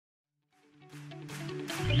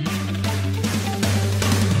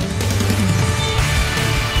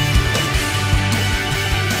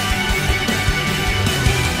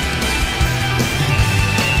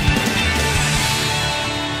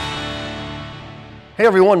Hey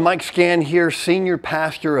everyone, Mike Scan here, Senior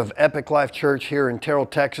Pastor of Epic Life Church here in Terrell,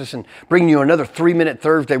 Texas, and bringing you another 3-Minute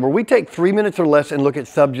Thursday where we take 3 minutes or less and look at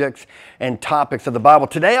subjects and topics of the Bible.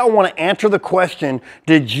 Today I want to answer the question,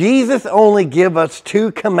 did Jesus only give us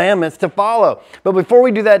 2 commandments to follow? But before we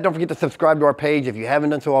do that, don't forget to subscribe to our page. If you haven't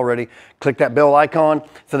done so already, click that bell icon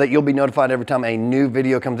so that you'll be notified every time a new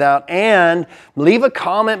video comes out. And leave a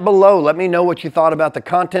comment below. Let me know what you thought about the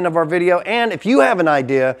content of our video. And if you have an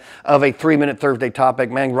idea of a 3-Minute Thursday topic,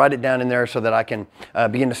 man, write it down in there so that I can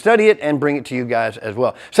begin to study it and bring it to you guys as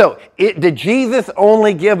well. So, did Jesus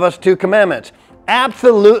only give us 2 commandments?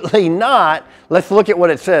 Absolutely not. Let's look at what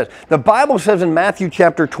it says. The Bible says in Matthew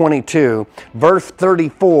chapter 22, verse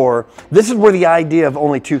 34, this is where the idea of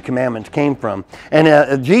only 2 commandments came from.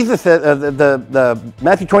 And Jesus said,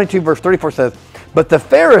 Matthew 22, verse 34 says, "But the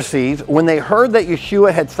Pharisees, when they heard that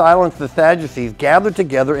Yeshua had silenced the Sadducees, gathered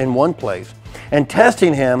together in one place. And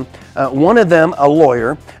testing him, one of them, a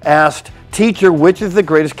lawyer, asked, 'Teacher, which is the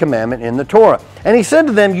greatest commandment in the Torah?' And he said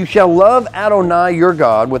to them, 'You shall love Adonai your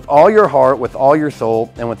God with all your heart, with all your soul,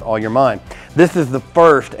 and with all your mind. This is the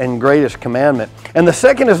first and greatest commandment. And the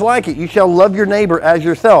second is like it. You shall love your neighbor as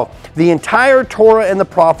yourself.' The entire Torah and the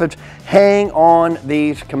prophets hang on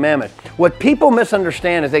these commandments." What people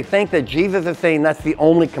misunderstand is they think that Jesus is saying that's the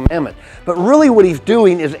only commandment. But really what he's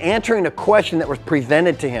doing is answering a question that was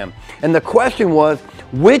presented to him. And the question was,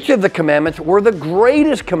 which of the commandments were the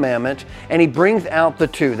greatest commandments? And he brings out the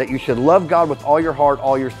 2, that you should love God with all your heart,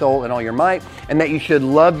 all your soul, and all your might, and that you should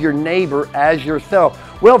love your neighbor as yourself.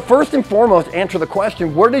 Well, first and foremost, answer the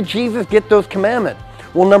question, where did Jesus get those commandments?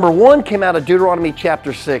 Well, number 1 came out of Deuteronomy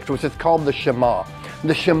chapter 6, which is called the Shema.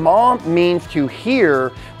 The Shema means to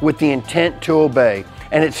hear with the intent to obey.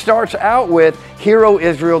 And it starts out with, "Hear, O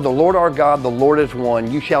Israel, the Lord our God, the Lord is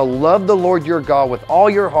one. You shall love the Lord your God with all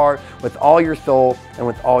your heart, with all your soul, and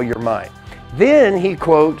with all your might." Then he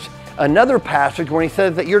quotes another passage where he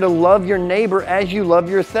says that you're to love your neighbor as you love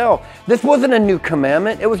yourself. This wasn't a new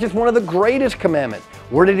commandment. It was just one of the greatest commandments.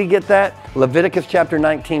 Where did he get that? Leviticus chapter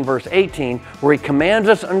 19, verse 18, where he commands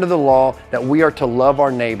us under the law that we are to love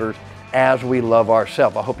our neighbors as we love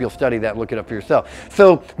ourselves. I hope you'll study that and look it up for yourself.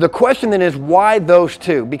 So the question then is, why those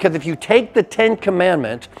 2? Because if you take the 10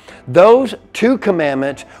 commandments, those 2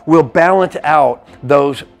 commandments will balance out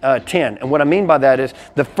those 10. And what I mean by that is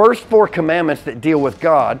the first 4 commandments that deal with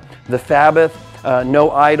God, the Sabbath,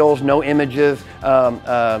 no idols, no images,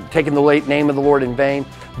 taking the name of the Lord in vain,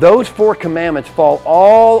 those 4 commandments fall,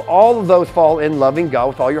 all of those fall in loving God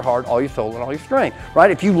with all your heart, all your soul, and all your strength,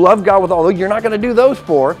 right? If you love God with all those, you're not going to do those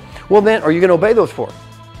 4. Well then, are you going to obey those 4?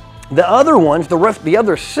 The other ones, the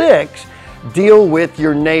other 6, deal with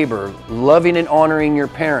your neighbor, loving and honoring your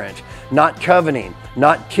parents, not coveting,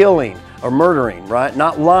 not killing or murdering, right?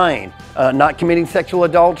 Not lying, not committing sexual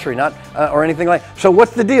adultery, or anything like that. So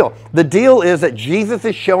what's the deal? The deal is that Jesus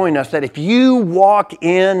is showing us that if you walk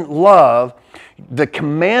in love, the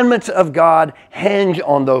commandments of God hinge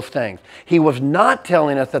on those things. He was not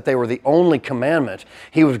telling us that they were the only commandments.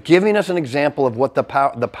 He was giving us an example of what the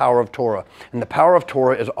power of Torah. And the power of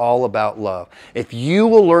Torah is all about love. If you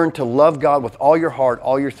will learn to love God with all your heart,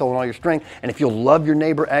 all your soul, and all your strength, and if you'll love your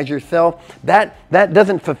neighbor as yourself, that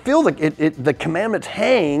doesn't fulfill the commandments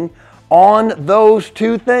hang on those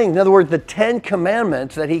 2 things. In other words, the 10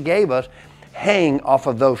 commandments that he gave us hang off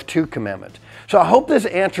of those 2 commandments. So I hope this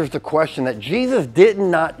answers the question that Jesus did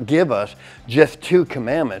not give us just 2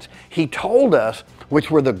 commandments. He told us which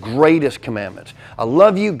were the greatest commandments. I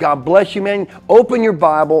love you. God bless you, man. Open your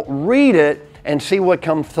Bible, read it, and see what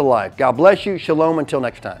comes to life. God bless you. Shalom. Until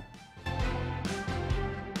next time.